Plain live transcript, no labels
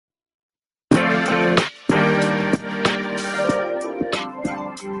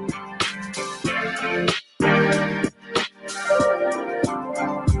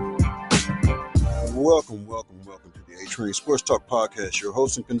A-Train Sports Talk Podcast. Your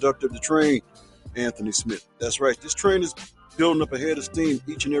host and conductor of the train, Anthony Smith. That's right. This train is building up a head of steam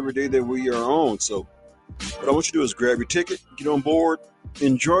each and every day that we are on. So what I want you to do is grab your ticket, get on board,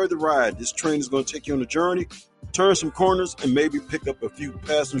 enjoy the ride. This train is going to take you on a journey, turn some corners, and maybe pick up a few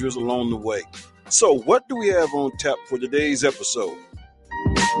passengers along the way. So what do we have on tap for today's episode?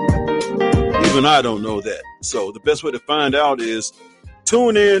 Even I don't know that. So the best way to find out is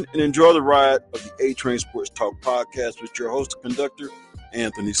tune in and enjoy the ride of the A-Train Sports Talk Podcast with your host and conductor,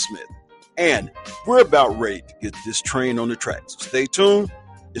 Anthony Smith. And we're about ready to get this train on the tracks. So stay tuned.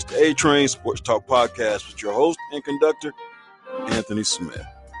 It's the A-Train Sports Talk Podcast with your host and conductor, Anthony Smith.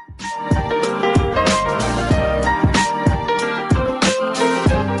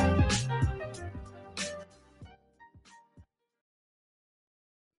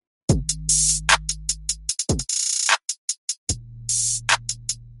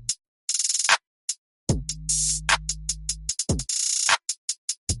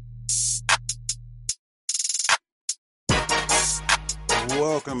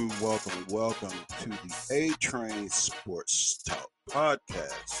 Welcome to the A-Train Sports Talk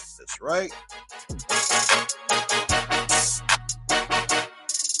Podcast. That's right.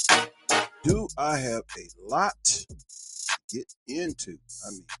 Do I have a lot to get into?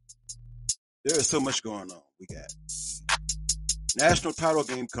 I mean, there is so much going on. We got national title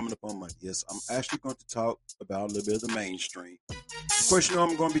game coming up on Monday. Yes, I'm actually going to talk about a little bit of the mainstream. Of course, you know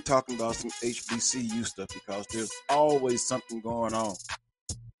I'm going to be talking about some HBCU stuff because there's always something going on.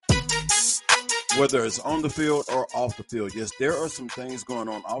 Whether it's on the field or off the field. Yes, there are some things going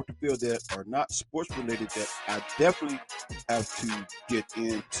on off the field that are not sports related that I definitely have to get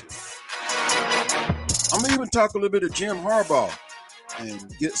into. I'm going to even talk a little bit of Jim Harbaugh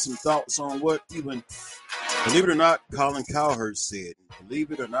and get some thoughts on what even, believe it or not, Colin Cowherd said. And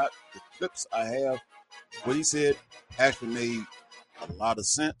believe it or not, the clips I have, what he said actually made a lot of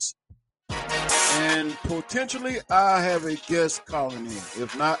sense. And potentially I have a guest calling in.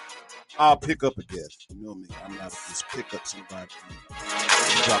 If not, I'll pick up a guest. You know me. I'm not just pick up somebody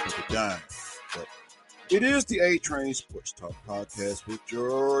and drop it a dime. But it is the A-Train Sports Talk Podcast with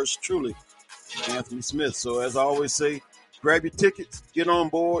yours truly, Anthony Smith. So as I always say, grab your tickets, get on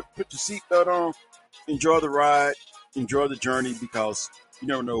board, put your seatbelt on, enjoy the ride, enjoy the journey because you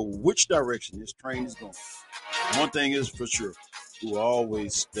never know which direction this train is going. One thing is for sure, we'll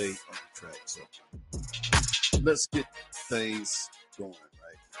always stay on the track. So let's get things going.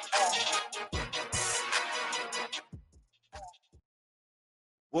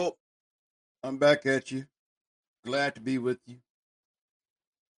 Well, I'm back at you. Glad to be with you.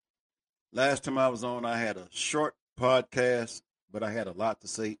 Last time I was on, I had a short podcast, but I had a lot to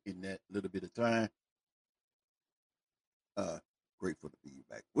say in that little bit of time. Grateful to be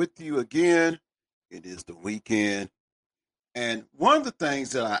back with you again. It is the weekend. And one of the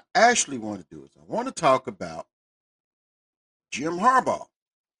things that I actually want to do is I want to talk about Jim Harbaugh.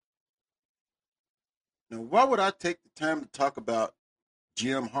 Now, why would I take the time to talk about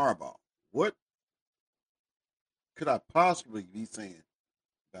Jim Harbaugh? What could I possibly be saying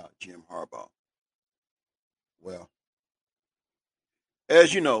about Jim Harbaugh? Well,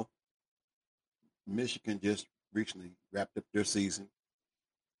 as you know, Michigan just recently wrapped up their season,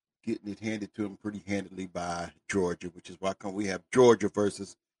 getting it handed to them pretty handily by Georgia, which is why we have Georgia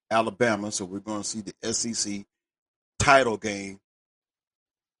versus Alabama. So we're going to see the SEC title game,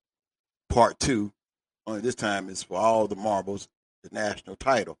 part 2. Only this time it's for all the marbles, the national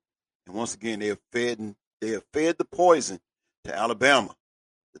title. And once again, they have fed the poison to Alabama,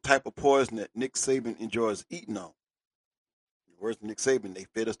 the type of poison that Nick Saban enjoys eating on. Where's Nick Saban? They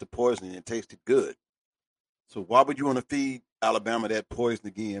fed us the poison and it tasted good. So why would you want to feed Alabama that poison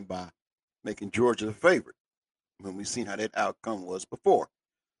again by making Georgia the favorite when we've seen how that outcome was before?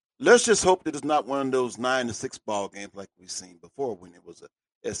 Let's just hope that it's not one of those 9-6 ball games like we've seen before when it was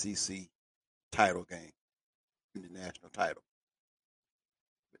a SEC title game in the national title.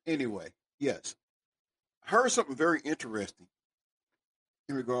 But anyway, yes, I heard something very interesting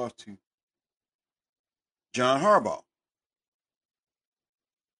in regards to John Harbaugh.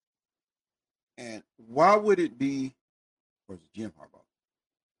 And why would it be, or is it Jim Harbaugh?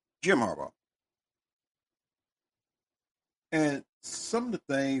 Jim Harbaugh. And some of the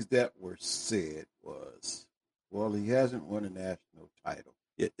things that were said was, well, he hasn't won a national title.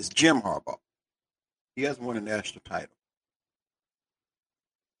 It's Jim Harbaugh. He hasn't won a national title.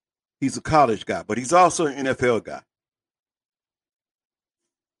 He's a college guy, but he's also an NFL guy.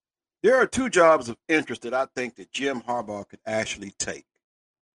 There are 2 jobs of interest that I think that Jim Harbaugh could actually take.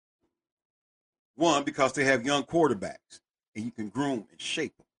 One, because they have young quarterbacks, and you can groom and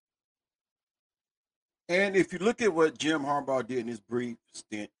shape them. And if you look at what Jim Harbaugh did in his brief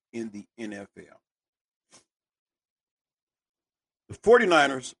stint in the NFL, the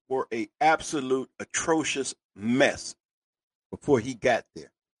 49ers were a absolute atrocious mess before he got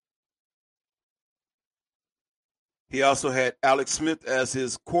there. He also had Alex Smith as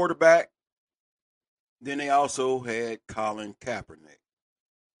his quarterback. Then they also had Colin Kaepernick.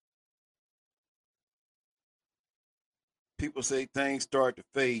 People say things start to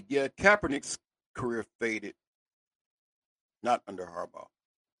fade. Yeah, Kaepernick's career faded, not under Harbaugh,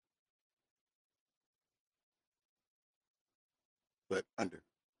 but under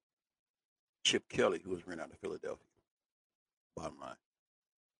Chip Kelly, who was ran out of Philadelphia. Bottom line,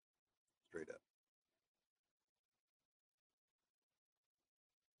 straight up.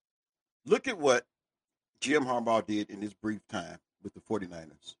 Look at what Jim Harbaugh did in his brief time with the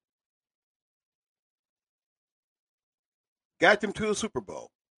 49ers. Got them to a Super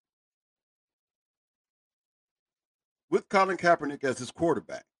Bowl with Colin Kaepernick as his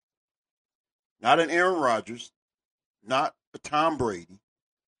quarterback. Not an Aaron Rodgers, not a Tom Brady.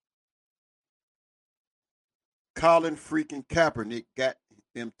 Colin freaking Kaepernick got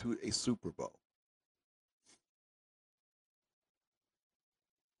them to a Super Bowl.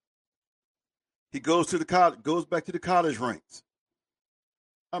 He goes to the college, goes back to the college ranks.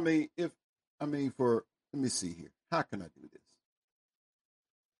 I mean, let me see here. How can I do this?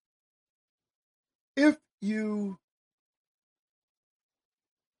 If you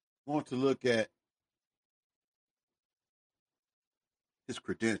want to look at his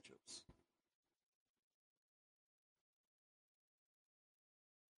credentials,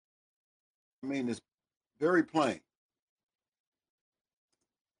 I mean, it's very plain.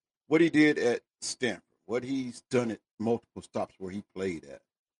 What he did at Stanford, what he's done at multiple stops where he played at.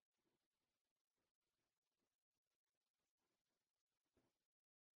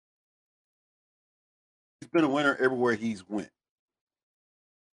 He's been a winner everywhere he's went.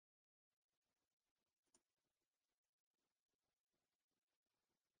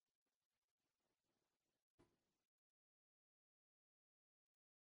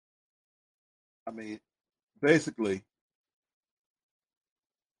 I mean, basically,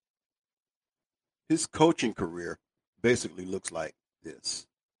 his coaching career basically looks like this.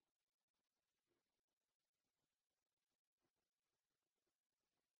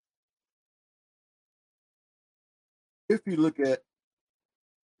 If you look at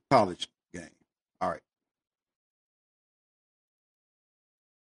college game, all right,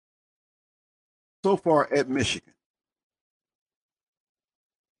 so far at Michigan,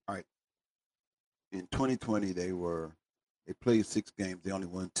 all right, in 2020 they played 6 games, they only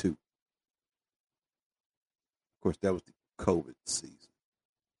won 2. Of course, that was the COVID season.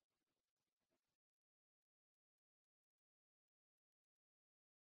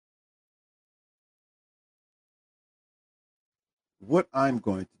 What I'm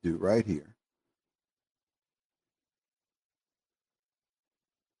going to do right here,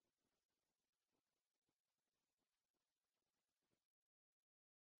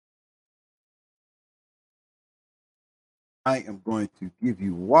 I am going to give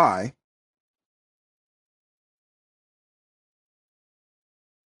you why it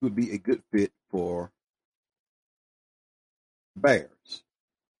would be a good fit for Bears.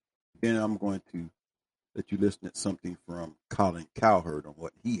 Then I'm going to let you listen to something from Colin Cowherd on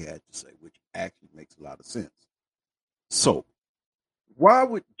what he had to say, which actually makes a lot of sense. So, why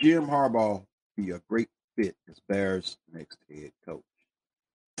would Jim Harbaugh be a great fit as Bears' next head coach?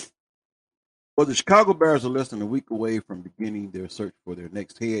 Well, the Chicago Bears are less than a week away from beginning their search for their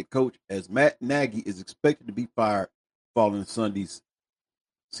next head coach, as Matt Nagy is expected to be fired following Sunday's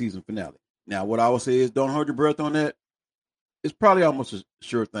season finale. Now, what I would say is don't hold your breath on that. It's probably almost a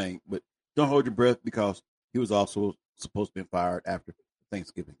sure thing, but don't hold your breath because he was also supposed to be fired after the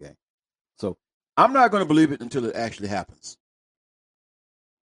Thanksgiving game. So I'm not going to believe it until it actually happens.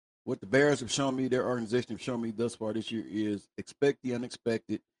 What the Bears have shown me, their organization have shown me thus far this year is expect the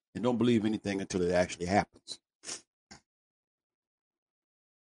unexpected and don't believe anything until it actually happens.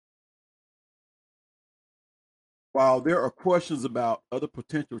 While there are questions about other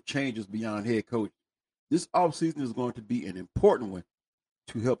potential changes beyond head coach, this offseason is going to be an important one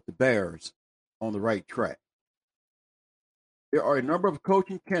to help the Bears on the right track. There are a number of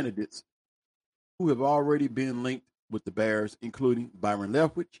coaching candidates who have already been linked with the Bears, including Byron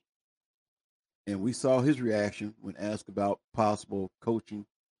Leftwich, and we saw his reaction when asked about possible coaching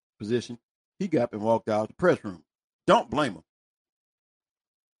position. He got up and walked out of the press room. Don't blame him.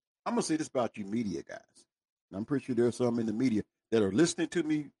 I'm gonna say this about you media guys. And I'm pretty sure there's some in the media that are listening to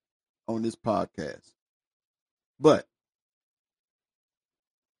me on this podcast. But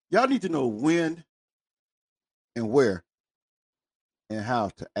y'all need to know when and where and how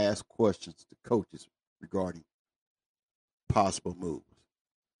to ask questions to coaches regarding possible moves.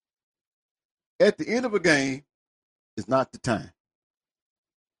 At the end of a game is not the time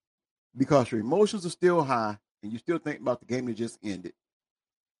because your emotions are still high and you still think about the game that just ended.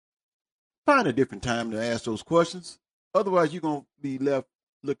 Find a different time to ask those questions. Otherwise, you're going to be left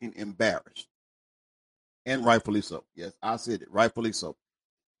looking embarrassed. And rightfully so. Yes, I said it. Rightfully so.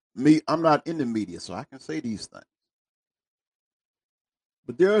 Me, I'm not in the media, so I can say these things.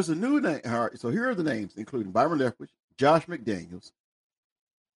 But there's a new name. All right, so here are the names, including Byron Leftwich, Josh McDaniels,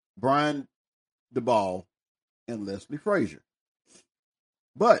 Brian DeBall, and Leslie Frazier.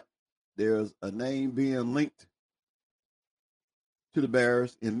 But there's a name being linked to the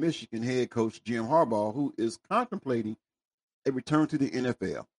Bears in Michigan head coach Jim Harbaugh, who is contemplating a return to the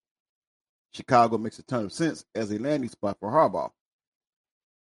NFL. Chicago makes a ton of sense as a landing spot for Harbaugh.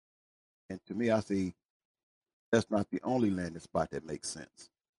 And to me, I see that's not the only landing spot that makes sense.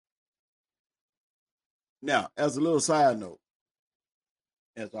 Now, as a little side note,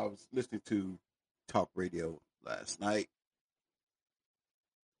 as I was listening to talk radio last night,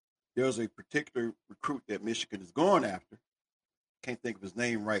 there's a particular recruit that Michigan is going after. Can't think of his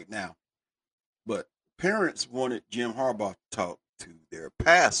name right now. But parents wanted Jim Harbaugh to talk to their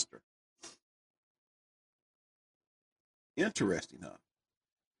pastor. Interesting, huh?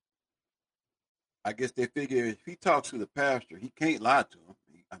 I guess they figure if he talks to the pastor, he can't lie to him.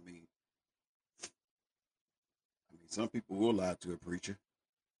 I mean, some people will lie to a preacher,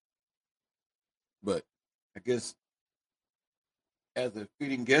 but I guess as a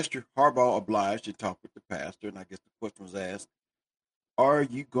fitting gesture, Harbaugh obliged to talk with the pastor, and I guess the question was asked, are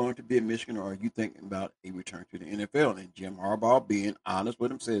you going to be in Michigan or are you thinking about a return to the NFL? And Jim Harbaugh, being honest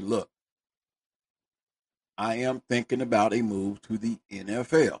with him, said, look, I am thinking about a move to the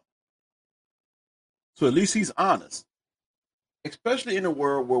NFL. So at least he's honest, especially in a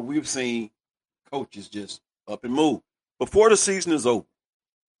world where we've seen coaches just up and move. Before the season is over,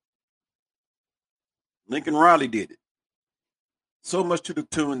 Lincoln Riley did it. So much to the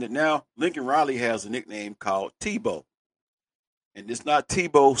tune that now Lincoln Riley has a nickname called Tebow. And it's not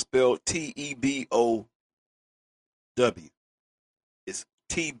Tebow spelled Tebow. It's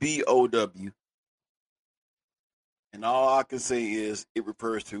Tbow. And all I can say is it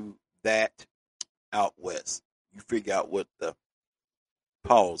refers to that out west. You figure out what the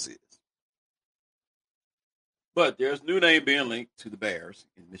pause is. But there's a new name being linked to the Bears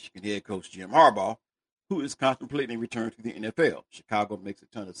in Michigan head coach Jim Harbaugh, who is contemplating a return to the NFL. Chicago makes a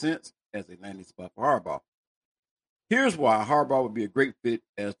ton of sense as a landing spot for Harbaugh. Here's why Harbaugh would be a great fit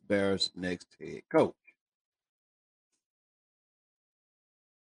as the Bears' next head coach.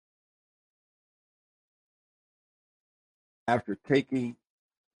 After taking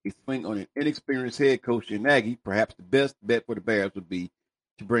a swing on an inexperienced head coach in Nagy, perhaps the best bet for the Bears would be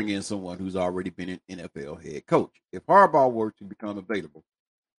to bring in someone who's already been an NFL head coach. If Harbaugh were to become available,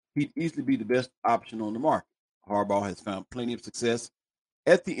 he'd easily be the best option on the market. Harbaugh has found plenty of success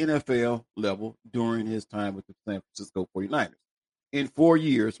at the NFL level during his time with the San Francisco 49ers. In 4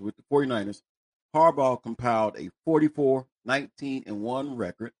 years with the 49ers, Harbaugh compiled a 44-19-1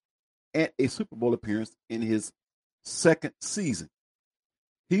 record and a Super Bowl appearance in his second season.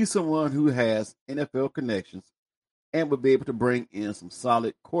 He's someone who has NFL connections and would be able to bring in some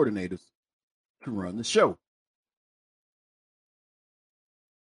solid coordinators to run the show.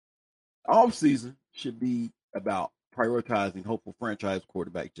 Off season should be about prioritizing hopeful franchise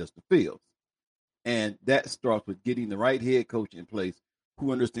quarterback Justin Fields. And that starts with getting the right head coach in place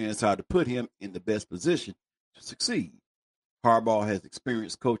who understands how to put him in the best position to succeed. Harbaugh has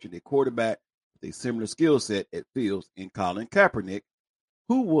experience coaching a quarterback with a similar skill set at Fields in Colin Kaepernick,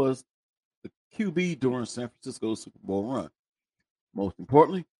 who was the QB during San Francisco's Super Bowl run. Most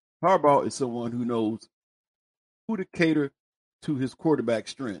importantly, Harbaugh is someone who knows who to cater to his quarterback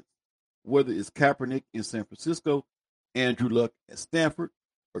strengths, whether it's Kaepernick in San Francisco, Andrew Luck at Stanford,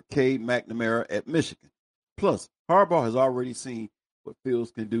 or Cade McNamara at Michigan. Plus, Harbaugh has already seen what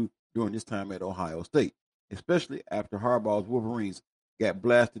Fields can do during his time at Ohio State, especially after Harbaugh's Wolverines got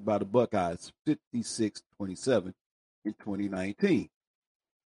blasted by the Buckeyes 56-27 in 2019.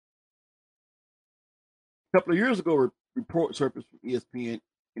 A couple of years ago, a report surfaced from ESPN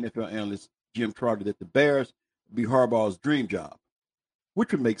NFL analyst Jim Trotter that the Bears would be Harbaugh's dream job,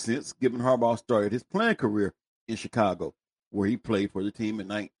 which would make sense given Harbaugh started his playing career in Chicago, where he played for the team from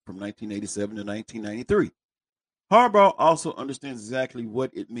 1987 to 1993. Harbaugh also understands exactly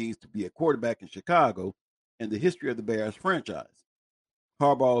what it means to be a quarterback in Chicago and the history of the Bears franchise.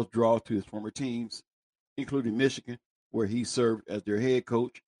 Harbaugh's draw to his former teams, including Michigan, where he served as their head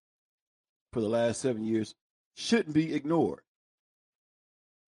coach for the last 7 years, shouldn't be ignored.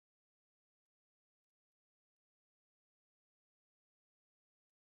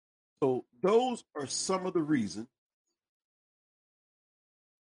 So those are some of the reasons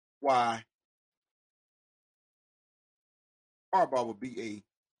why Harbaugh would be a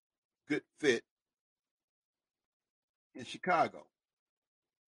good fit in Chicago.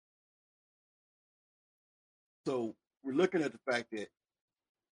 So we're looking at the fact that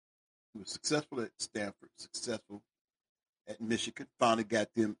he was successful at Stanford, successful at Michigan, finally got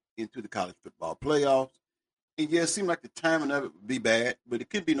them into the college football playoffs. And yeah, it seemed like the timing of it would be bad, but it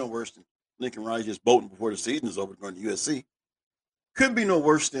could be no worse than Lincoln Riley just bolting before the season is over going to USC. Couldn't be no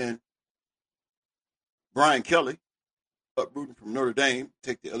worse than Brian Kelly uprooting from Notre Dame,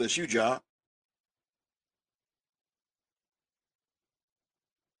 take the LSU job.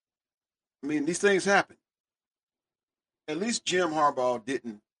 I mean, these things happen. At least Jim Harbaugh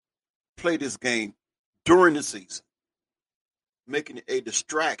didn't play this game during the season, making it a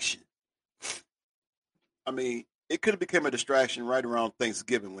distraction. I mean, it could have become a distraction right around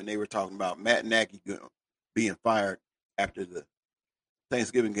Thanksgiving when they were talking about Matt Nagy being fired after the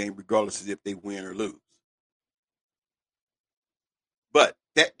Thanksgiving game, regardless of if they win or lose. But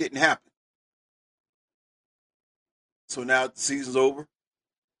that didn't happen. So now the season's over.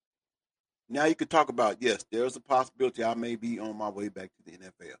 Now you could talk about, yes, there's a possibility I may be on my way back to the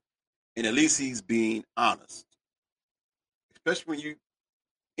NFL. And at least he's being honest. Especially when you,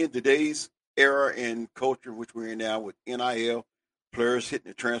 in today's era and culture in which we're in now with NIL, players hitting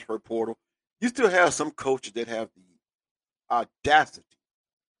the transfer portal, you still have some coaches that have the audacity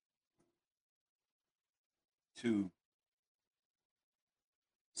to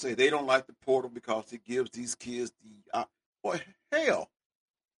say they don't like the portal because it gives these kids the boy, hell,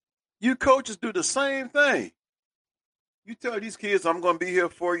 you coaches do the same thing. You tell these kids I'm going to be here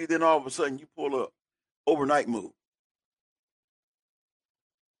for you, then all of a sudden you pull a overnight move.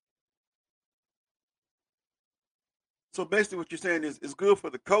 So basically, what you're saying is it's good for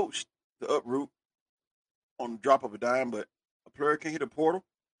the coach to uproot on the drop of a dime, but a player can hit a portal.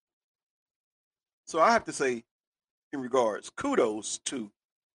 So I have to say, in regards, kudos to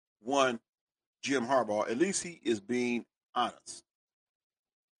one Jim Harbaugh. At least he is being honest.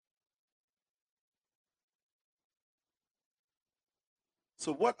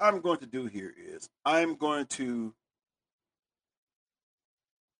 So what I'm going to do here is I'm going to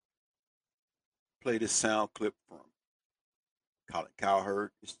play this sound clip from Colin Cowherd.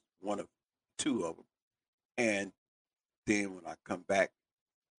 It's one of two of them. And then when I come back,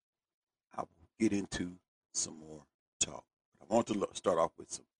 I will get into some more talk. I want to start off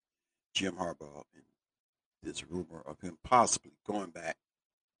with some Jim Harbaugh and this rumor of him possibly going back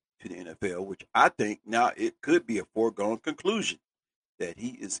to the NFL, which I think now it could be a foregone conclusion that he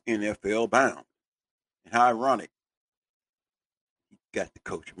is NFL bound. And how ironic, he got to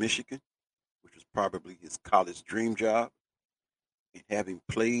coach Michigan, which was probably his college dream job. And having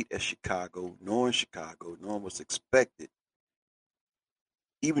played at Chicago, knowing what's expected,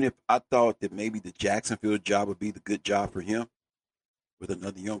 even if I thought that maybe the Jacksonville job would be the good job for him with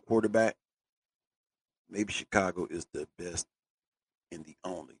another young quarterback, maybe Chicago is the best and the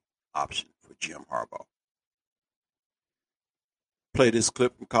only option for Jim Harbaugh. Play this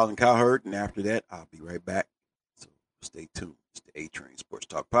clip from Colin Cowherd, and after that, I'll be right back. So stay tuned. It's the A-Train Sports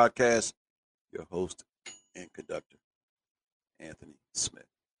Talk Podcast. Your host and conductor, Anthony Smith.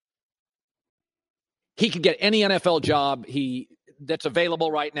 He could get any NFL job that's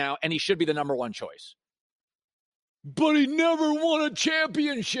available right now, and he should be the number one choice. But he never won a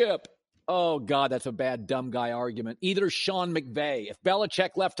championship. Oh, God, that's a bad dumb guy argument. Either Sean McVay. If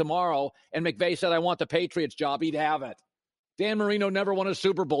Belichick left tomorrow and McVay said, I want the Patriots job, he'd have it. Dan Marino never won a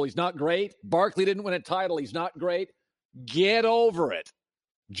Super Bowl. He's not great. Barkley didn't win a title. He's not great. Get over it.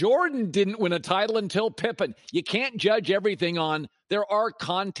 Jordan didn't win a title until Pippen. You can't judge everything on, there are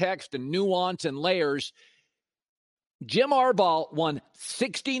context and nuance and layers. Jim Harbaugh won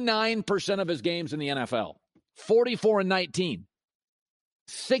 69% of his games in the NFL, 44-19.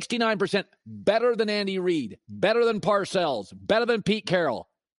 69% better than Andy Reid, better than Parcells, better than Pete Carroll,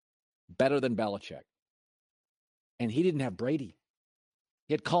 better than Belichick. And he didn't have Brady.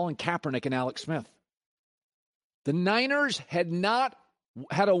 He had Colin Kaepernick and Alex Smith. The Niners had not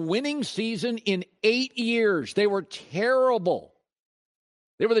had a winning season in 8 years. They were terrible.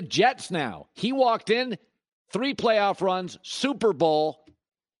 They were the Jets now. He walked in, 3 playoff runs, Super Bowl.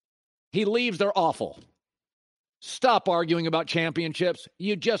 He leaves, they're awful. Stop arguing about championships.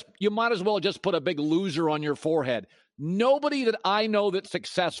 You might as well just put a big loser on your forehead. Nobody that I know that's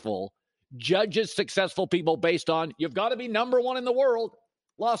successful judges successful people based on, you've got to be number one in the world.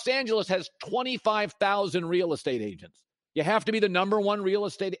 Los Angeles has 25,000 real estate agents. You have to be the number one real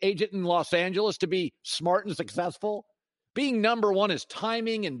estate agent in Los Angeles to be smart and successful. Being number one is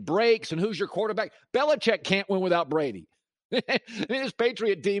timing and breaks and who's your quarterback. Belichick can't win without Brady. His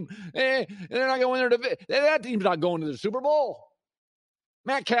Patriot team, they're not going there. That team's not going to the Super Bowl.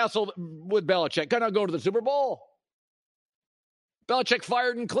 Matt Castle with Belichick cannot go to the Super Bowl. Belichick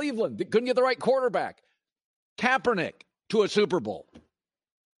fired in Cleveland. They couldn't get the right quarterback. Kaepernick to a Super Bowl.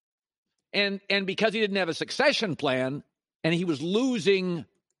 And because he didn't have a succession plan and he was losing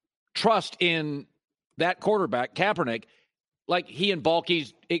trust in that quarterback, Kaepernick, like he and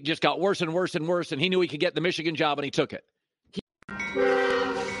Balky's, it just got worse and worse and worse, and he knew he could get the Michigan job, and he took it.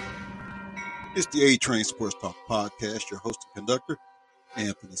 It's the A-Train Sports Talk Podcast. Your host and conductor,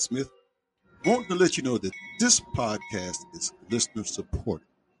 Anthony Smith. Wanting to let you know that this podcast is listener supported.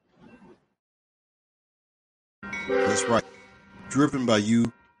 That's right. Driven by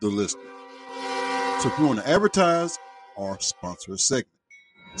you, the listener. So if you want to advertise or sponsor a segment,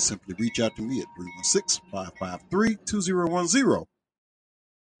 simply reach out to me at 316-553-2010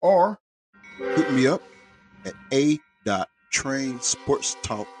 or hit me up at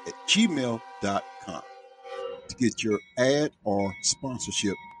a.trainsportstalk@gmail.com to get your ad or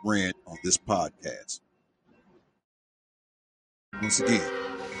sponsorship ran on this podcast. Once again,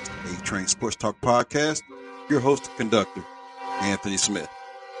 A-Train Sports Talk Podcast, your host and conductor, Anthony Smith.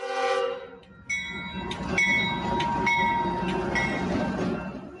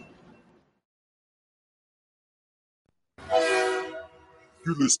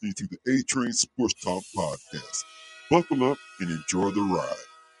 You're listening to the A-Train Sports Talk Podcast. Buckle up and enjoy the ride.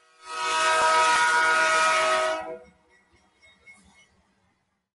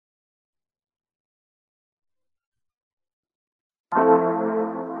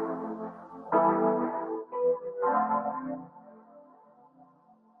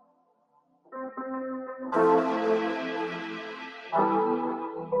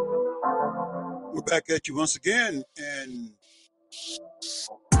 We're back at you once again, and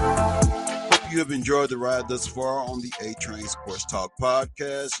hope you have enjoyed the ride thus far on the A-Train Sports Talk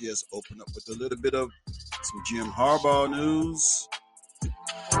Podcast. Yes, open up with a little bit of some Jim Harbaugh news.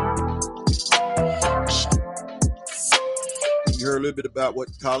 You heard a little bit about what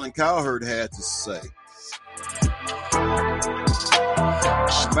Colin Cowherd had to say.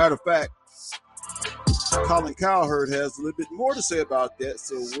 As a matter of fact, Colin Cowherd has a little bit more to say about that,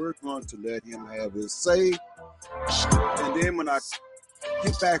 so we're going to let him have his say. And then when I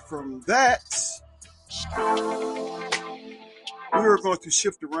get back from that, we're going to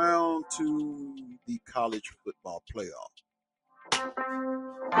shift around to the college football playoff.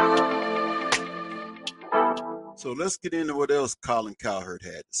 So let's get into what else Colin Cowherd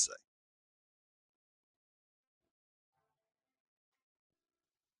had to say.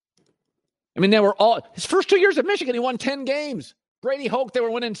 I mean, they were all his first 2 years at Michigan. He won 10 games. Brady hoped they were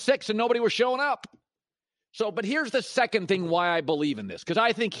winning 6 and nobody was showing up. So, but here's the second thing why I believe in this, because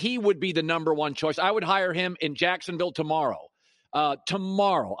I think he would be the number one choice. I would hire him in Jacksonville tomorrow.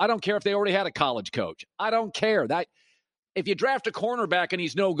 Tomorrow. I don't care if they already had a college coach. I don't care. That if you draft a cornerback and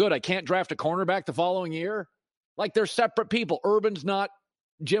he's no good, I can't draft a cornerback the following year. Like they're separate people. Urban's not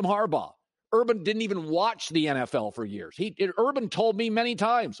Jim Harbaugh. Urban didn't even watch the NFL for years. Urban told me many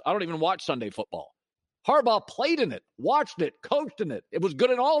times, I don't even watch Sunday football. Harbaugh played in it, watched it, coached in it. It was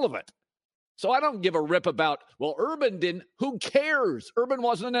good in all of it. So I don't give a rip about, well, Urban didn't. Who cares? Urban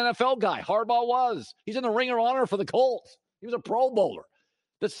wasn't an NFL guy. Harbaugh was. He's in the Ring of Honor for the Colts. He was a Pro Bowler.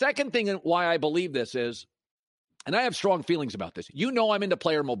 The second thing why I believe this is, and I have strong feelings about this, you know I'm into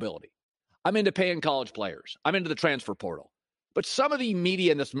player mobility. I'm into paying college players. I'm into the transfer portal. But some of the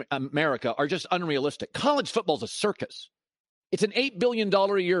media in this America are just unrealistic. College football is a circus. It's an $8 billion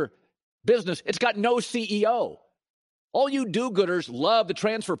a year business. It's got no CEO. All you do-gooders love the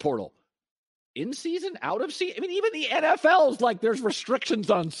transfer portal. In season, out of season. I mean, even the NFL is like there's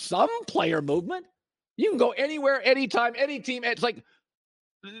restrictions on some player movement. You can go anywhere, anytime, any team. It's like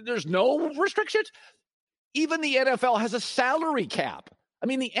there's no restrictions. Even the NFL has a salary cap. I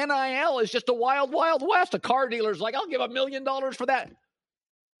mean, the NIL is just a wild, wild west. A car dealer's like, I'll give $1 million for that.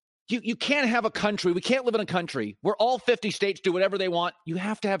 You can't have a country. We can't live in a country where all 50 states do whatever they want. You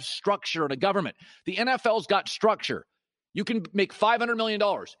have to have structure and a government. The NFL's got structure. You can make $500 million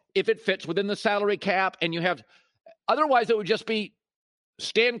if it fits within the salary cap, and you have. Otherwise, it would just be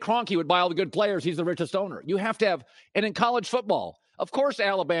Stan Kroenke would buy all the good players. He's the richest owner. You have to have, and in college football, of course,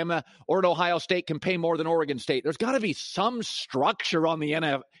 Alabama or an Ohio State can pay more than Oregon State. There's got to be some structure on the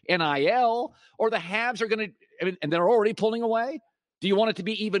NIL, or the haves are going to, and they're already pulling away. Do you want it to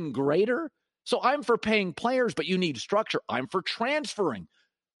be even greater? So I'm for paying players, but you need structure. I'm for transferring.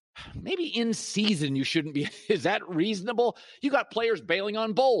 Maybe in season you shouldn't be. Is that reasonable? You got players bailing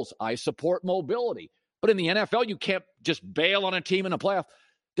on bowls. I support mobility. But in the NFL, you can't just bail on a team in a playoff.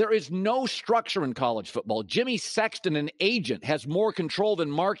 There is no structure in college football. Jimmy Sexton, an agent, has more control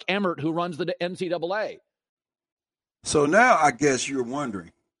than Mark Emmert, who runs the NCAA. So now I guess you're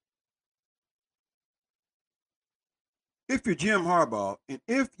wondering, if you're Jim Harbaugh and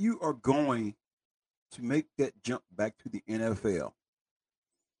if you are going to make that jump back to the NFL,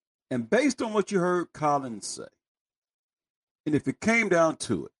 and based on what you heard Collins say, and if it came down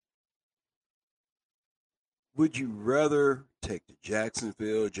to it, would you rather take the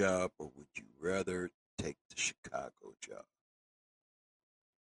Jacksonville job or would you rather take the Chicago job?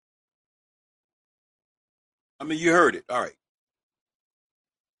 I mean, you heard it. All right.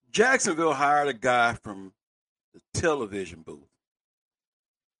 Jacksonville hired a guy from the television booth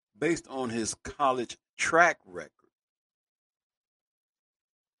based on his college track record.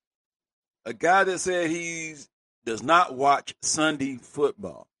 A guy that said he does not watch Sunday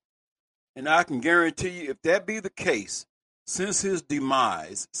football. And I can guarantee you, if that be the case, since his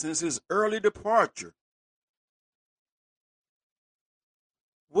demise, since his early departure,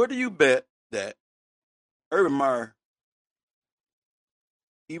 what do you bet that Urban Meyer,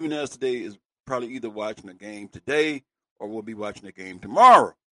 even as today, is probably either watching a game today or will be watching a game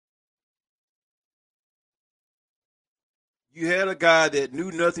tomorrow? You had a guy that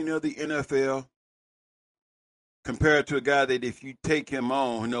knew nothing of the NFL compared to a guy that if you take him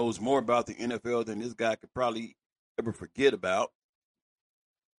on, who knows more about the NFL than this guy could probably ever forget about.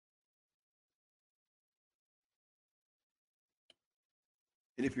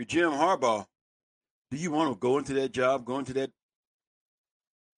 And if you're Jim Harbaugh, do you want to go into that job, go into that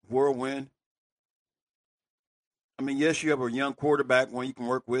whirlwind? I mean, yes, you have a young quarterback one you can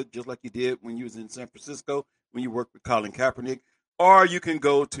work with, just like you did when you was in San Francisco, when you worked with Colin Kaepernick. Or you can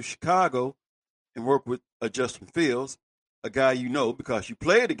go to Chicago and work with Justin Fields, a guy you know because you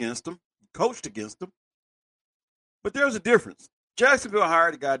played against him, you coached against him. But there's a difference. Jacksonville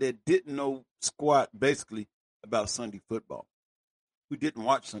hired a guy that didn't know squat, basically, about Sunday football, who didn't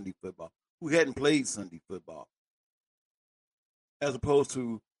watch Sunday football, who hadn't played Sunday football, as opposed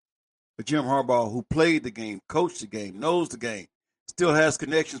to a Jim Harbaugh who played the game, coached the game, knows the game, still has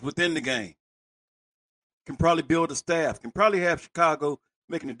connections within the game, can probably build a staff, can probably have Chicago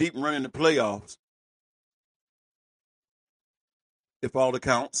making a deep run in the playoffs, if all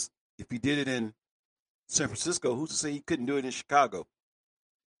accounts. If he did it in San Francisco, who's to say he couldn't do it in Chicago?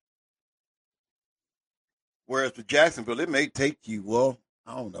 Whereas for Jacksonville, it may take you, well,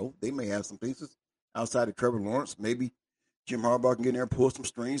 I don't know, they may have some pieces outside of Trevor Lawrence. Maybe Jim Harbaugh can get in there and pull some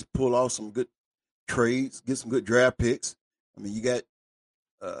strings, pull off some good trades, get some good draft picks. I mean, you got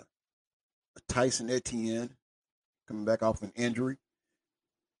Tyson Etienne coming back off an injury.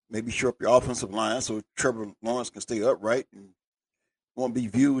 Maybe shore up your offensive line so Trevor Lawrence can stay upright and won't be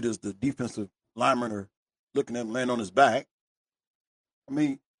viewed as the defensive lineman or looking at him laying on his back. I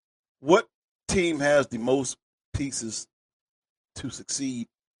mean, what team has the most pieces to succeed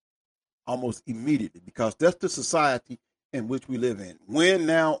almost immediately? Because that's the society in which we live in. Win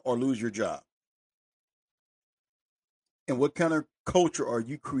now or lose your job. And what kind of culture are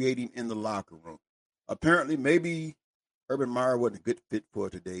you creating in the locker room? Apparently, maybe Urban Meyer wasn't a good fit for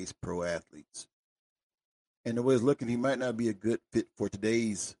today's pro athletes. And the way it's looking, he might not be a good fit for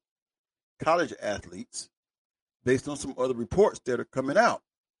today's college athletes based on some other reports that are coming out.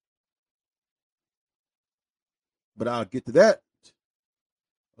 But I'll get to that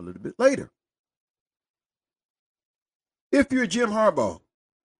a little bit later. If you're Jim Harbaugh,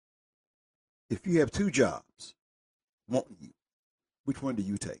 if you have two jobs, wanting you, which one do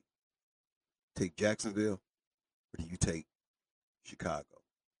you take? Take Jacksonville or do you take Chicago?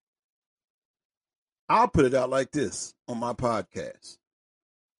 I'll put it out like this on my podcast.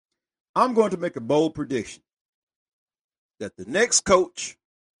 I'm going to make a bold prediction that the next coach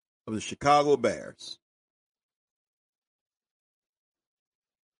of the Chicago Bears,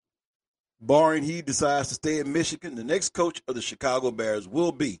 barring he decides to stay in Michigan, the next coach of the Chicago Bears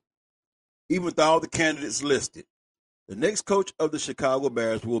will be, even with all the candidates listed, the next coach of the Chicago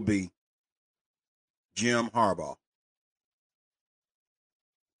Bears will be Jim Harbaugh.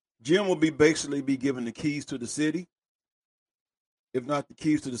 Jim will basically be given the keys to the city. If not the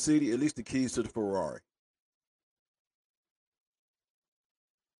keys to the city, at least the keys to the Ferrari.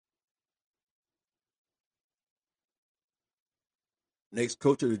 Next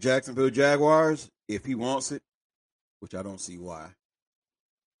coach of the Jacksonville Jaguars, if he wants it, which I don't see why,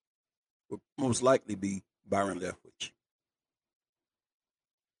 will most likely be Byron Leftwich.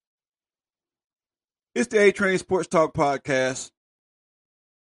 It's the A-Train Sports Talk Podcast.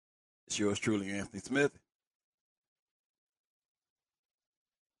 It's yours truly, Anthony Smith.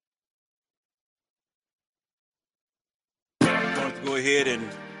 I'm going to go ahead and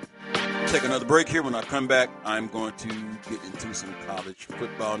take another break here. When I come back, I'm going to get into some college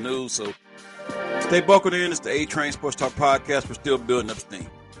football news. So stay buckled in. It's the A Train Sports Talk Podcast. We're still building up steam.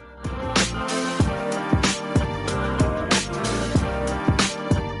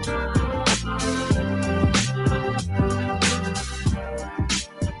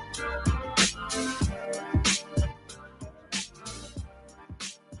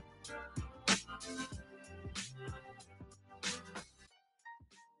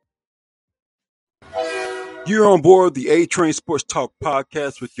 You're on board the A Train Sports Talk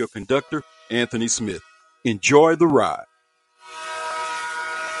Podcast with your conductor, Anthony Smith. Enjoy the ride.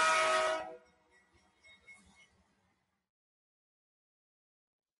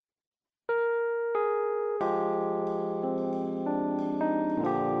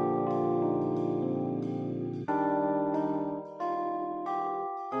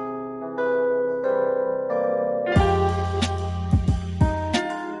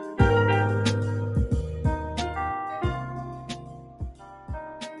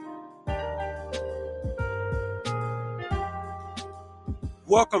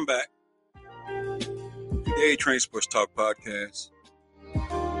 Welcome back to the A Train Sports Talk Podcast.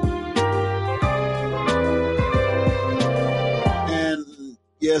 And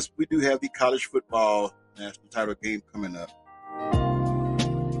yes, we do have the college football national title game coming up.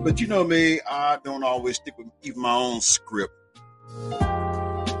 But you know me, I don't always stick with even my own script.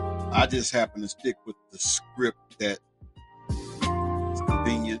 I just happen to stick with the script that is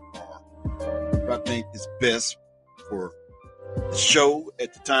convenient or I think is best for the show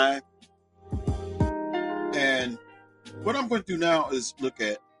at the time. And what I'm going to do now is look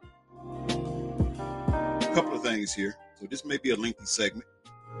at a couple of things here. So this may be a lengthy segment.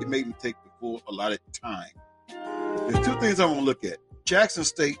 It may even take the full allotted time. There's two things I want to look at. Jackson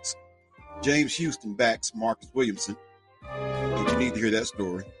State's James Houston backs Marcus Williamson. If you need to hear that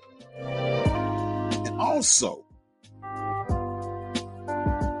story. And also,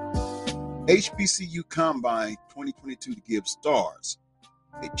 HBCU Combine 2022 to give stars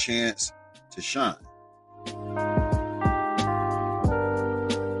a chance to shine.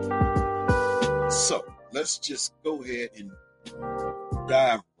 So let's just go ahead and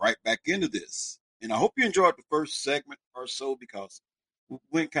dive right back into this. And I hope you enjoyed the first segment or so because we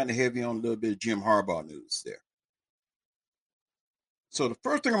went kind of heavy on a little bit of Jim Harbaugh news there. So the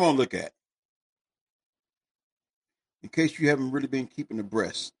first thing I want to look at, in case you haven't really been keeping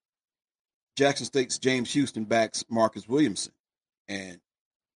abreast, Jackson State's James Houston backs Marcus Williamson. And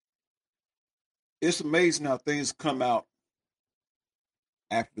it's amazing how things come out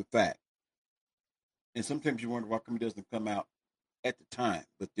after the fact. And sometimes you wonder why come it doesn't come out at the time.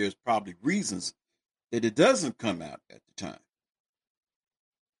 But there's probably reasons that it doesn't come out at the time.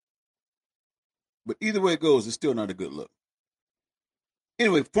 But either way it goes, it's still not a good look.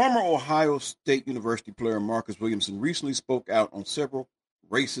 Anyway, former Ohio State University player Marcus Williamson recently spoke out on several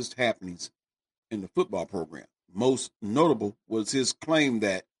racist happenings in the football program. Most notable was his claim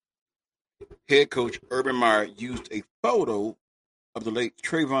that head coach Urban Meyer used a photo of the late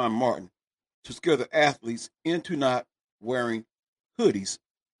Trayvon Martin to scare the athletes into not wearing hoodies,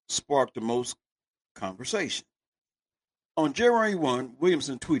 sparked the most conversation. On January 1,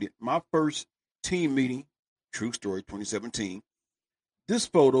 Williamson tweeted, "My first team meeting, true story, 2017. This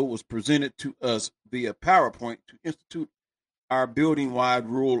photo was presented to us via PowerPoint to institute our building-wide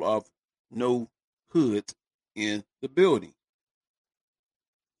rule of no hoods in the building."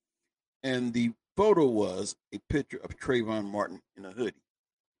 And the photo was a picture of Trayvon Martin in a hoodie.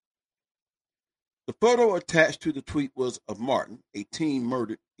 The photo attached to the tweet was of Martin, a teen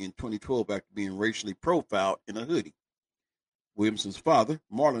murdered in 2012 after being racially profiled in a hoodie. Williamson's father,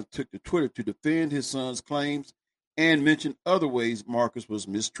 Marlon, took to Twitter to defend his son's claims and mentioned other ways Marcus was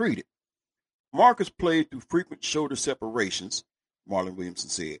mistreated. Marcus played through frequent shoulder separations, Marlon Williamson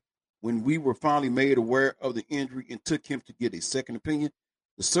said. When we were finally made aware of the injury and took him to get a second opinion,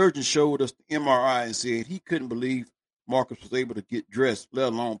 the surgeon showed us the MRI and said he couldn't believe Marcus was able to get dressed,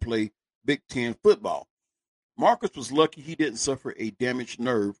 let alone play Big Ten football. Marcus was lucky he didn't suffer a damaged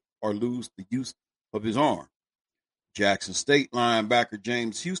nerve or lose the use of his arm. Jackson State linebacker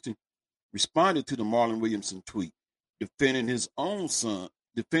James Houston responded to the Marlon Williamson tweet, defending his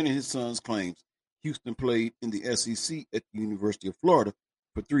son's claims. Houston played in the SEC at the University of Florida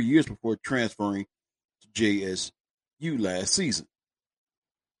for 3 years before transferring to JSU last season.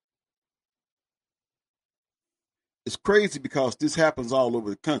 It's crazy because this happens all over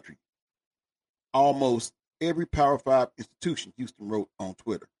the country. Almost every Power 5 institution, Houston wrote on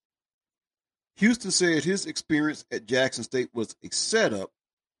Twitter. Houston said his experience at Jackson State was a setup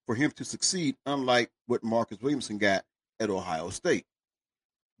for him to succeed, unlike what Marcus Williamson got at Ohio State.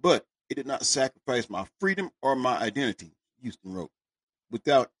 But it did not sacrifice my freedom or my identity, Houston wrote.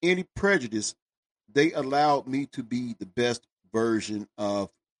 Without any prejudice, they allowed me to be the best version of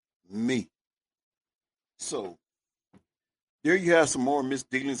me. So there you have some more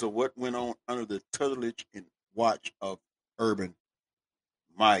misdealings of what went on under the tutelage and watch of Urban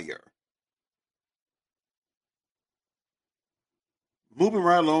Meyer. Moving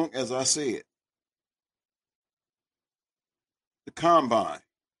right along, as I said, the combine.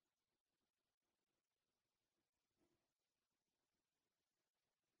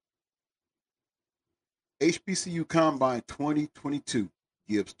 HBCU Combine 2022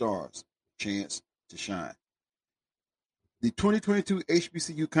 gives stars a chance to shine. The 2022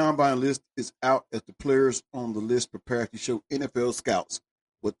 HBCU Combine list is out as the players on the list prepare to show NFL scouts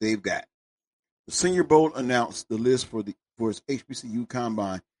what they've got. The Senior Bowl announced the list for its HBCU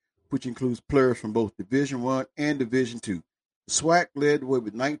Combine, which includes players from both Division I and Division II. The SWAC led the way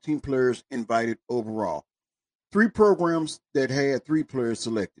with 19 players invited overall. 3 programs that had 3 players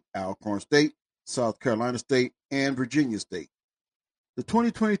selected: Alcorn State, South Carolina State, and Virginia State. The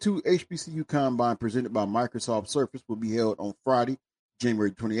 2022 HBCU Combine presented by Microsoft Surface will be held on Friday,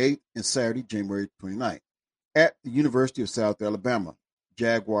 January 28th and Saturday, January 29th at the University of South Alabama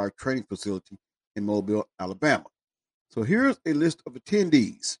Jaguar Training Facility in Mobile, Alabama. So here's a list of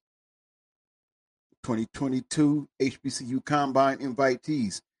attendees. 2022 HBCU Combine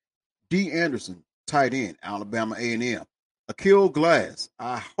invitees: D. Anderson, tight end, Alabama A&M. Akil Glass,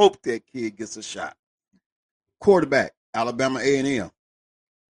 I hope that kid gets a shot. Quarterback, Alabama A&M.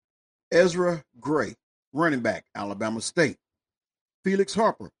 Ezra Gray, running back, Alabama State. Felix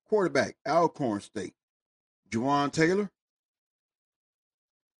Harper, quarterback, Alcorn State. Juwan Taylor,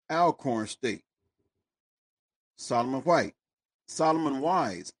 Alcorn State. Solomon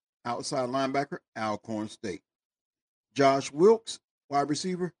Wise, outside linebacker, Alcorn State. Josh Wilkes, wide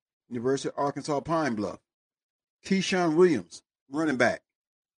receiver, University of Arkansas Pine Bluff. Keyshawn Williams, running back,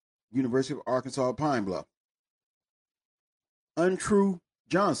 University of Arkansas Pine Bluff. Untrue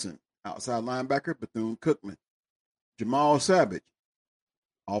Johnson, outside linebacker, Bethune-Cookman. Jamal Savage,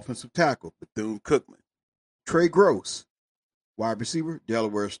 offensive tackle, Bethune-Cookman. Trey Gross, wide receiver,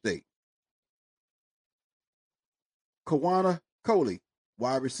 Delaware State. Kawana Coley,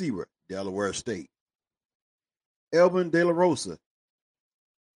 wide receiver, Delaware State. Elvin De La Rosa,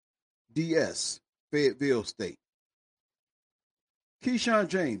 DS, Fayetteville State. Keyshawn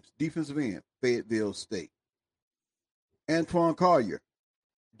James, defensive end, Fayetteville State. Antoine Collier,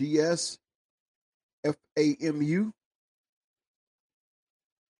 DS, FAMU.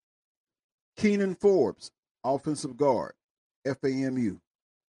 Keenan Forbes, offensive guard, FAMU.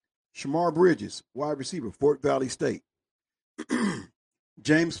 Shamar Bridges, wide receiver, Fort Valley State.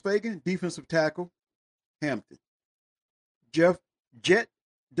 James Fagan, defensive tackle, Hampton. Jet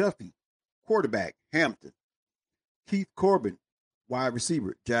Duffy, quarterback, Hampton. Keith Corbin, wide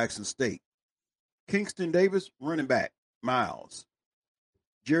receiver, Jackson State. Kingston Davis, running back, Miles.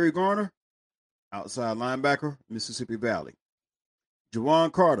 Jerry Garner, outside linebacker, Mississippi Valley.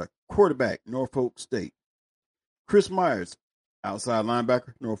 Jawan Carter, quarterback, Norfolk State. Chris Myers, outside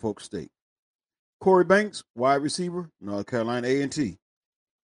linebacker, Norfolk State. Corey Banks, wide receiver, North Carolina A&T.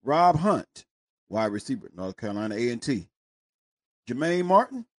 Rob Hunt, wide receiver, North Carolina A&T. Jermaine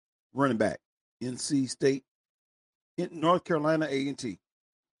Martin, running back, NC State, North Carolina A&T.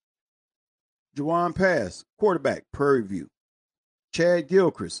 Jawan Pass, quarterback, Prairie View. Chad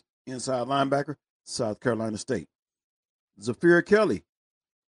Gilchrist, inside linebacker, South Carolina State. Zafir Kelly,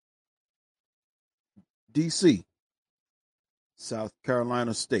 DC, South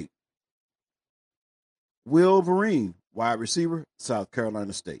Carolina State. Will Vereen, wide receiver, South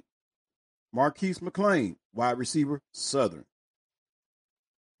Carolina State. Marquise McLean, wide receiver, Southern.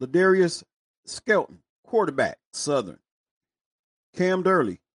 Ladarius Skelton, quarterback, Southern. Cam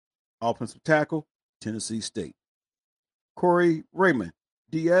Durley, offensive tackle, Tennessee State. Corey Raymond,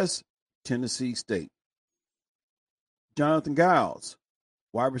 DS, Tennessee State. Jonathan Giles,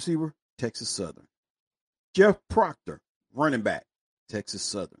 wide receiver, Texas Southern. Jeff Proctor, running back, Texas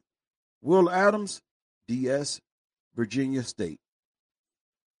Southern. Will Adams, DS, Virginia State.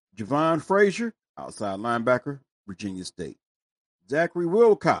 Javon Frazier, outside linebacker, Virginia State. Zachary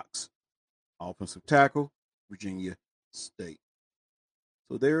Wilcox, offensive tackle, Virginia State.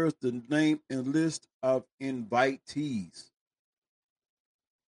 So there's the name and list of invitees.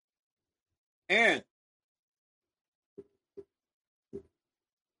 And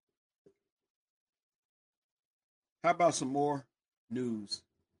how about some more news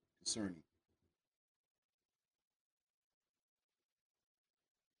concerning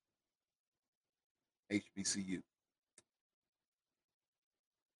HBCU.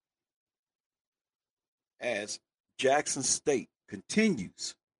 As Jackson State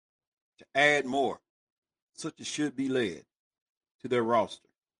continues to add more, such as should be led, to their roster.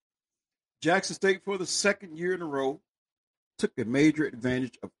 Jackson State, for the second year in a row, took a major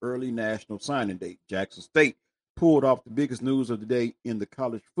advantage of early national signing day. Jackson State pulled off the biggest news of the day in the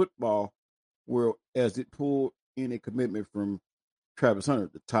college football world as it pulled in a commitment from Travis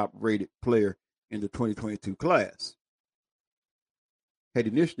Hunter, the top-rated player in the 2022 class. Had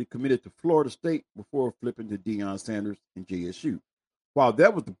initially committed to Florida State before flipping to Deion Sanders and JSU. While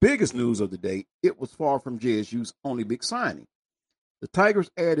that was the biggest news of the day, it was far from JSU's only big signing. The Tigers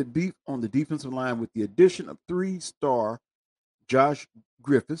added beef on the defensive line with the addition of three-star Josh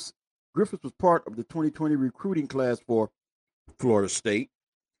Griffiths. Griffiths was part of the 2020 recruiting class for Florida State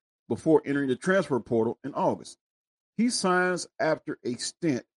before entering the transfer portal in August. He signs after a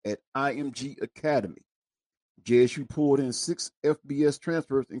stint at IMG Academy. JSU pulled in 6 FBS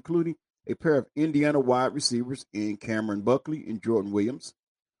transfers, including a pair of Indiana wide receivers in Cameron Buckley and Jordan Williams.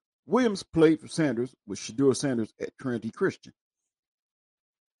 Williams played for Sanders with Shedeur Sanders at Trinity Christian.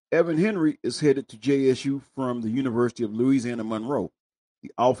 Evan Henry is headed to JSU from the University of Louisiana Monroe.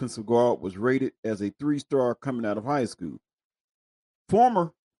 The offensive guard was rated as a 3-star coming out of high school.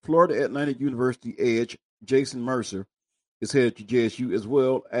 Former Florida Atlantic University edge Jason Mercer is headed to JSU, as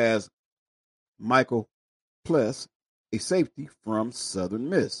well as Michael Pless, a safety from Southern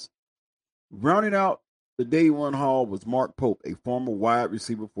Miss. Rounding out the day one haul was Mark Pope, a former wide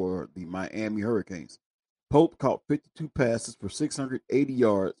receiver for the Miami Hurricanes. Pope caught 52 passes for 680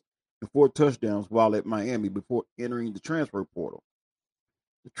 yards and 4 touchdowns while at Miami before entering the transfer portal.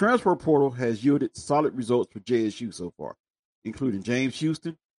 The transfer portal has yielded solid results for JSU so far, including James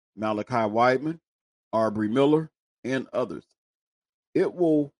Houston, Malachi Weidman, Arbery Miller, and others. It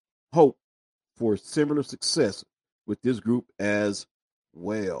will hope for similar success with this group as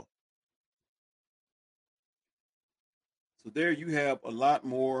well. So there you have a lot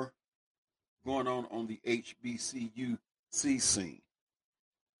more going on the HBCU scene.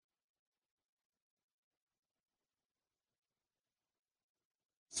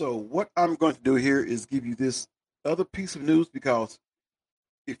 So what I'm going to do here is give you this other piece of news, because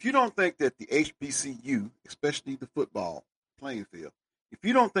if you don't think that the HBCU, especially the football playing field, if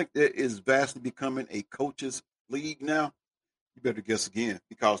you don't think that is vastly becoming a coach's league now, you better guess again,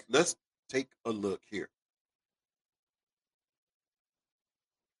 because let's take a look here.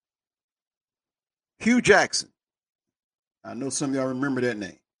 Hugh Jackson. I know some of y'all remember that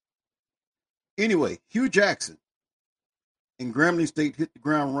name. Anyway, Hugh Jackson and Grambling State hit the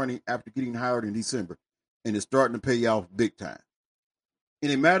ground running after getting hired in December, and is starting to pay off big time.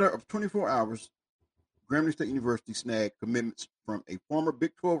 In a matter of 24 hours, Grambling State University snagged commitments from a former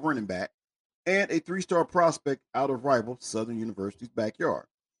Big 12 running back and a 3-star prospect out of rival Southern University's backyard.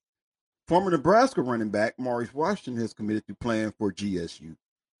 Former Nebraska running back Maurice Washington has committed to playing for GSU.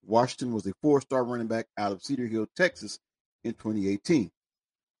 Washington was a 4-star running back out of Cedar Hill, Texas in 2018.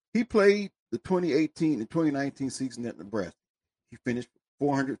 He played the 2018 and 2019 season at Nebraska. He finished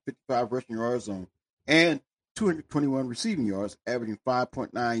 455 rushing yards and 221 receiving yards, averaging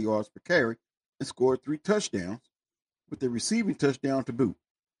 5.9 yards per carry, and scored 3 touchdowns, with a receiving touchdown to boot.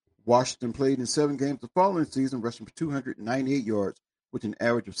 Washington played in 7 games the following season, rushing for 298 yards with an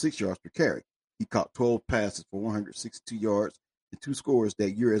average of 6 yards per carry. He caught 12 passes for 162 yards and 2 scores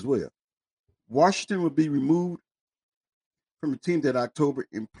that year as well. Washington would be removed from the team that October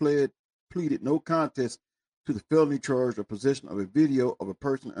and pleaded no contest to the felony charge of possession of a video of a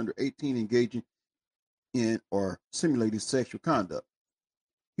person under 18 engaging in or simulating sexual conduct.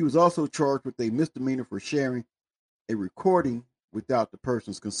 He was also charged with a misdemeanor for sharing a recording without the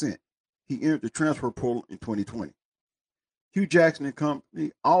person's consent. He entered the transfer portal in 2020. Hugh Jackson and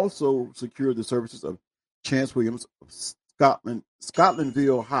company also secured the services of Chance Williams of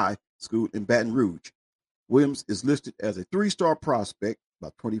Scotlandville High School in Baton Rouge. Williams is listed as a 3-star prospect by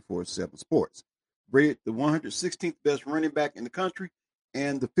 24/7 Sports, rated the 116th best running back in the country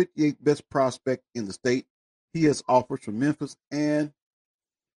and the 58th best prospect in the state. He has offers from Memphis and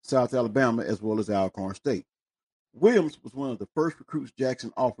South Alabama, as well as Alcorn State. Williams was one of the first recruits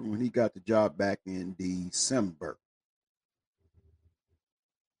Jackson offered when he got the job back in December.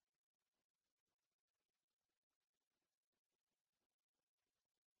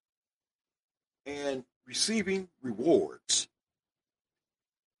 And receiving rewards.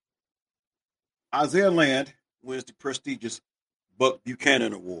 Isaiah Land wins the prestigious Buck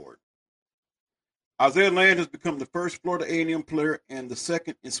Buchanan Award. Isaiah Land has become the first Florida A&M player and the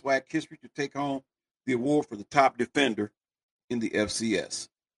second in SWAC history to take home the award for the top defender in the FCS.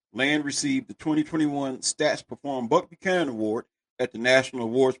 Land received the 2021 Stats Perform Buck Buchanan Award at the National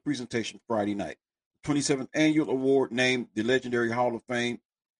Awards presentation Friday night. The 27th annual award named for the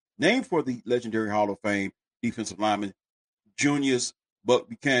legendary Hall of Fame defensive lineman Junius Buck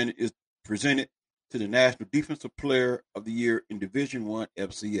Buchanan is presented to the National Defensive Player of the Year in Division I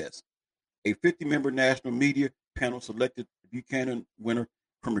FCS. A 50-member national media panel selected the Buchanan winner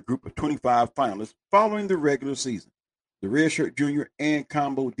from a group of 25 finalists following the regular season. The redshirt junior and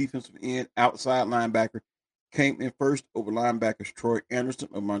combo defensive end outside linebacker came in first over linebackers Troy Anderson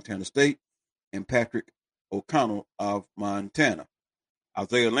of Montana State and Patrick O'Connell of Montana.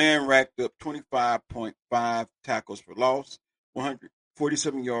 Isaiah Land racked up 25.5 tackles for loss,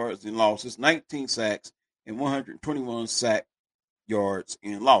 147 yards in losses, 19 sacks, and 121 sack yards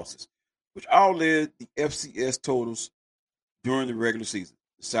in losses, which all led the FCS totals during the regular season.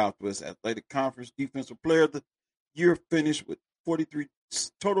 The Southwest Athletic Conference Defensive Player of the Year finished with 43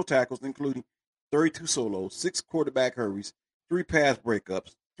 total tackles, including 32 solos, 6 quarterback hurries, 3 pass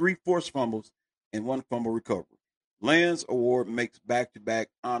breakups, 3 forced fumbles, and 1 fumble recovery. Land's award makes back-to-back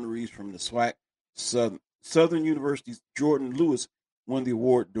honorees from the SWAC. Southern University's Jordan Lewis won the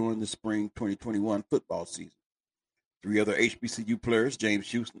award during the spring 2021 football season. 3 other HBCU players,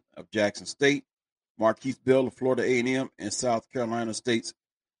 James Houston of Jackson State, Marquise Bell of Florida A&M, and South Carolina State's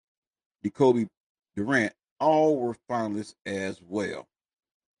Jacoby Durant, all were finalists as well.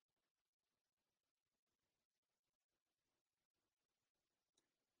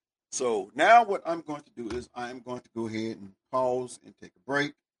 So now what I'm going to do is I'm going to go ahead and pause and take a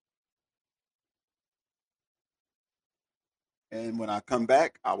break. And when I come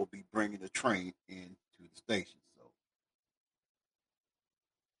back, I will be bringing the train into the station. So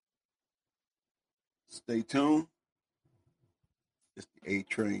stay tuned. It's the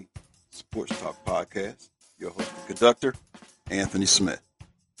A-Train Sports Talk Podcast. Your host and conductor, Anthony Smith.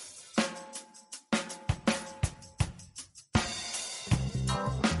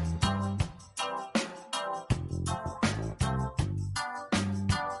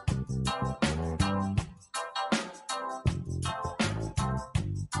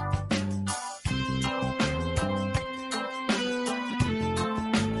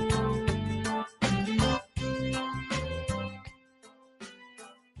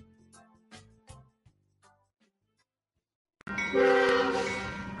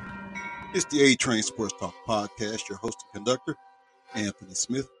 It's the A-Train Sports Talk Podcast. Your host and conductor, Anthony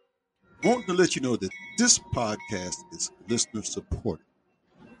Smith. Wanting to let you know that this podcast is listener supported.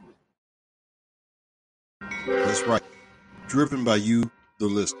 That's right. Driven by you, the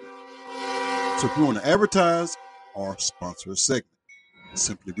listener. So if you want to advertise or sponsor a segment,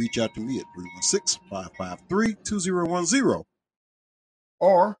 simply reach out to me at 316-553-2010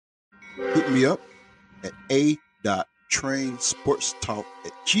 or hit me up at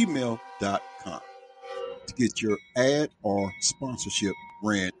a.trainsportstalk@gmail.com to get your ad or sponsorship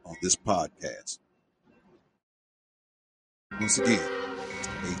ran on this podcast. Once again,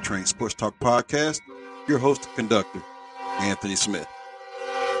 A-Train Sports Talk Podcast, your host and conductor, Anthony Smith.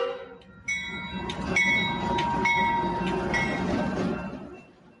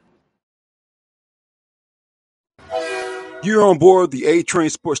 You're on board the A-Train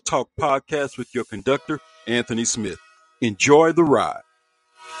Sports Talk Podcast with your conductor, Anthony Smith. Enjoy the ride.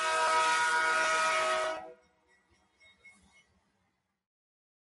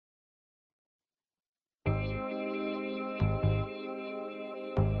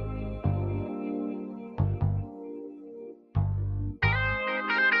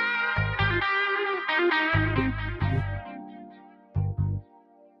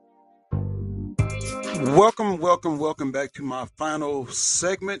 Welcome back to my final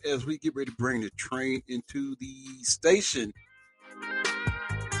segment as we get ready to bring the train into the station.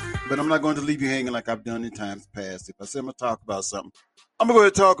 But I'm not going to leave you hanging like I've done in times past. If I say I'm going to talk about something, I'm going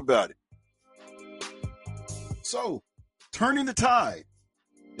to talk about it. So, turning the tide.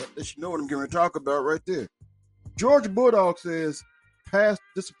 That lets you know what I'm going to talk about right there. Georgia Bulldog says past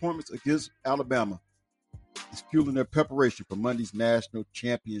disappointments against Alabama is fueling their preparation for Monday's national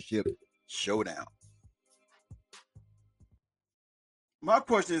championship showdown. My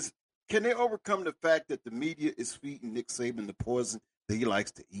question is, can they overcome the fact that the media is feeding Nick Saban the poison that he likes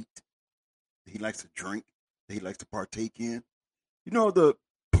to eat, that he likes to drink, that he likes to partake in? You know, the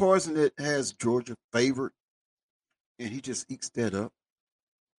poison that has Georgia favored, and he just eats that up,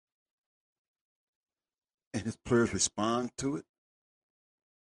 and his players respond to it?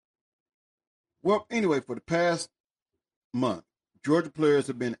 Well, anyway, for the past month, Georgia players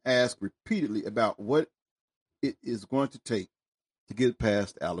have been asked repeatedly about what it is going to take to get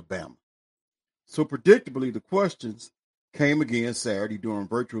past Alabama. So predictably, the questions came again Saturday during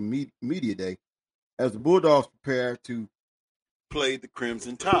virtual media day as the Bulldogs prepare to play the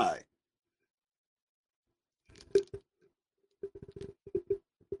Crimson Tide.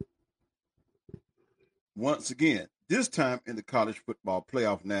 Once again, this time in the college football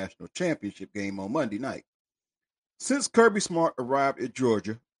playoff national championship game on Monday night. Since Kirby Smart arrived at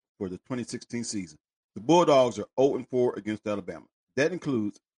Georgia for the 2016 season, the Bulldogs are 0-4 against Alabama. That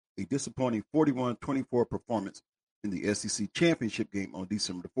includes a disappointing 41-24 performance in the SEC championship game on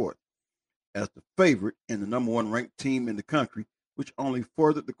December the 4th. As the favorite and the number one ranked team in the country, which only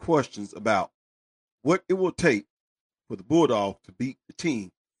furthered the questions about what it will take for the Bulldogs to beat the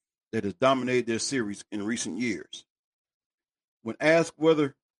team that has dominated their series in recent years. When asked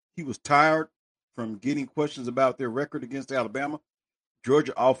whether he was tired from getting questions about their record against Alabama,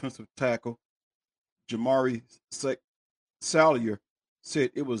 Georgia offensive tackle Jamari Salyer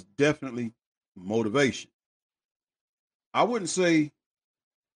said it was definitely motivation. I wouldn't say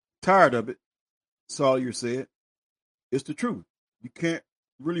tired of it, Salyer said. It's the truth. You can't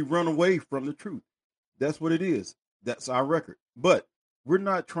really run away from the truth. That's what it is. That's our record. But we're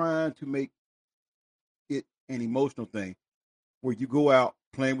not trying to make it an emotional thing where you go out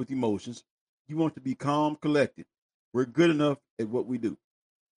playing with emotions. You want to be calm, collected. We're good enough at what we do.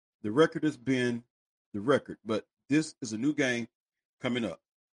 The record has been the record, but this is a new game coming up.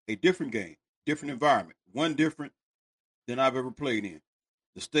 A different game, different environment, one different than I've ever played in.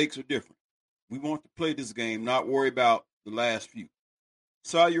 The stakes are different. We want to play this game, not worry about the last few.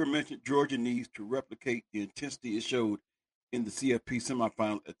 Salyer mentioned Georgia needs to replicate the intensity it showed in the CFP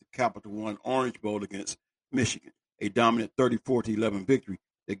semifinal at the Capital One Orange Bowl against Michigan, a dominant 34-11 victory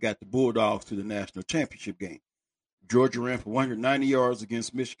that got the Bulldogs to the national championship game. Georgia ran for 190 yards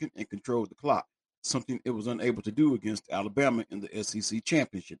against Michigan and controlled the clock, something it was unable to do against Alabama in the SEC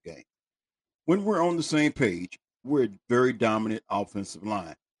championship game. When we're on the same page, we're a very dominant offensive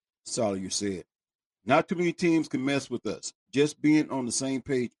line, Salyer said. Not too many teams can mess with us. Just being on the same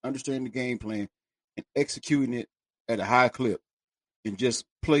page, understanding the game plan, and executing it at a high clip, and just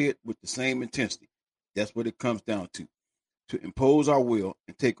play it with the same intensity. That's what it comes down to impose our will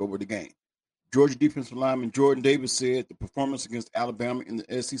and take over the game. Georgia defensive lineman Jordan Davis said the performance against Alabama in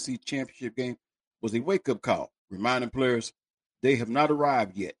the SEC championship game was a wake-up call, reminding players they have not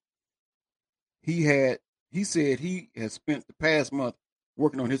arrived yet. He said he has spent the past month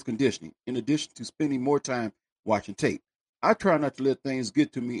working on his conditioning, in addition to spending more time watching tape. I try not to let things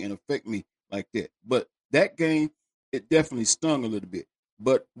get to me and affect me like that. But that game, it definitely stung a little bit.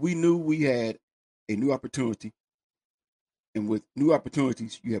 But we knew we had a new opportunity. And with new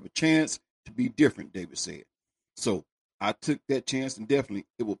opportunities, you have a chance to be different, David said. So I took that chance, and definitely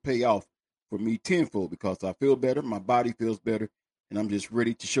it will pay off for me tenfold because I feel better, my body feels better, and I'm just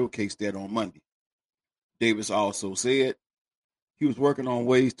ready to showcase that on Monday. Davis also said he was working on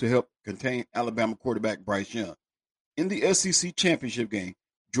ways to help contain Alabama quarterback Bryce Young. In the SEC championship game,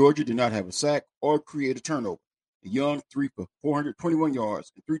 Georgia did not have a sack or create a turnover. Young threw for 421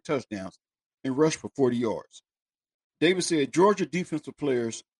 yards and 3 touchdowns and rushed for 40 yards. Davis said Georgia defensive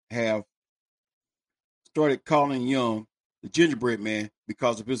players have started calling Young the gingerbread man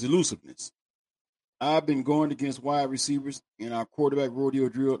because of his elusiveness. I've been going against wide receivers in our quarterback rodeo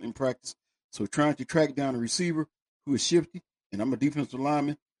drill in practice, so trying to track down a receiver who is shifty, and I'm a defensive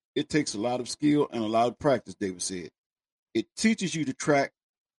lineman, it takes a lot of skill and a lot of practice, Davis said. It teaches you to track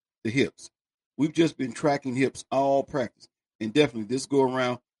the hips. We've just been tracking hips all practice, and definitely this go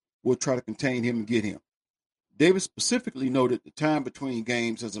around, we'll try to contain him and get him. Davis specifically noted the time between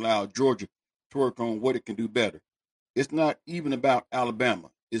games has allowed Georgia to work on what it can do better. It's not even about Alabama.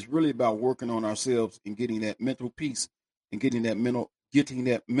 It's really about working on ourselves and getting that mental peace and getting that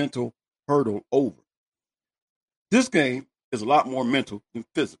mental hurdle over. This game is a lot more mental than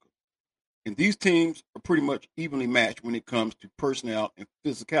physical. And these teams are pretty much evenly matched when it comes to personnel and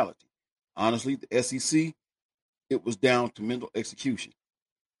physicality. Honestly, the SEC, it was down to mental execution.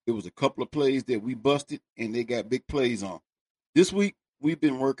 It was a couple of plays that we busted, and they got big plays on. This week, we've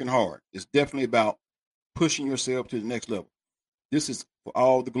been working hard. It's definitely about pushing yourself to the next level. This is for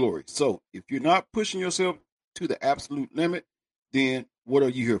all the glory. So if you're not pushing yourself to the absolute limit, then what are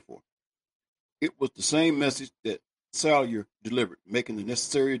you here for? It was the same message that Salyer delivered, making the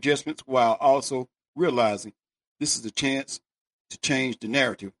necessary adjustments while also realizing this is a chance to change the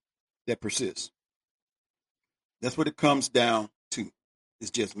narrative that persists. That's what it comes down to.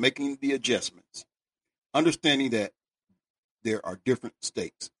 It's just making the adjustments, understanding that there are different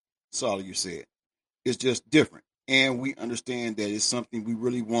stakes, Salyer said. It's just different. And we understand that it's something we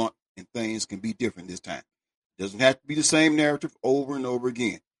really want, and things can be different this time. It doesn't have to be the same narrative over and over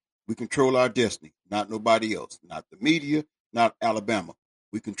again. We control our destiny, not nobody else, not the media, not Alabama.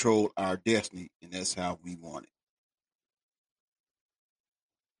 We control our destiny, and that's how we want it.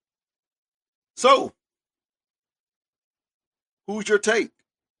 So, who's your take?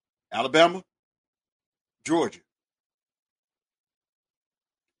 Alabama, Georgia.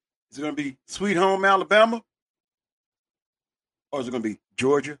 Is it going to be Sweet Home Alabama? Or is it going to be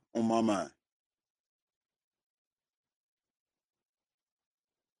Georgia on my mind?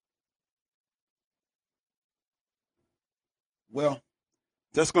 Well,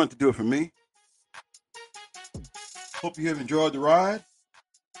 that's going to do it for me. Hope you have enjoyed the ride.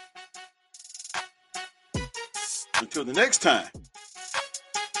 Until the next time,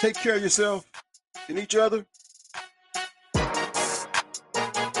 take care of yourself and each other.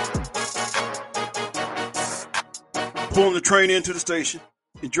 Pulling the train into the station.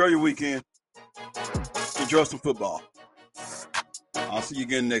 Enjoy your weekend. Enjoy some football. I'll see you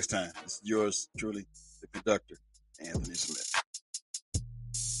again next time. This is yours truly, the conductor, Anthony Smith.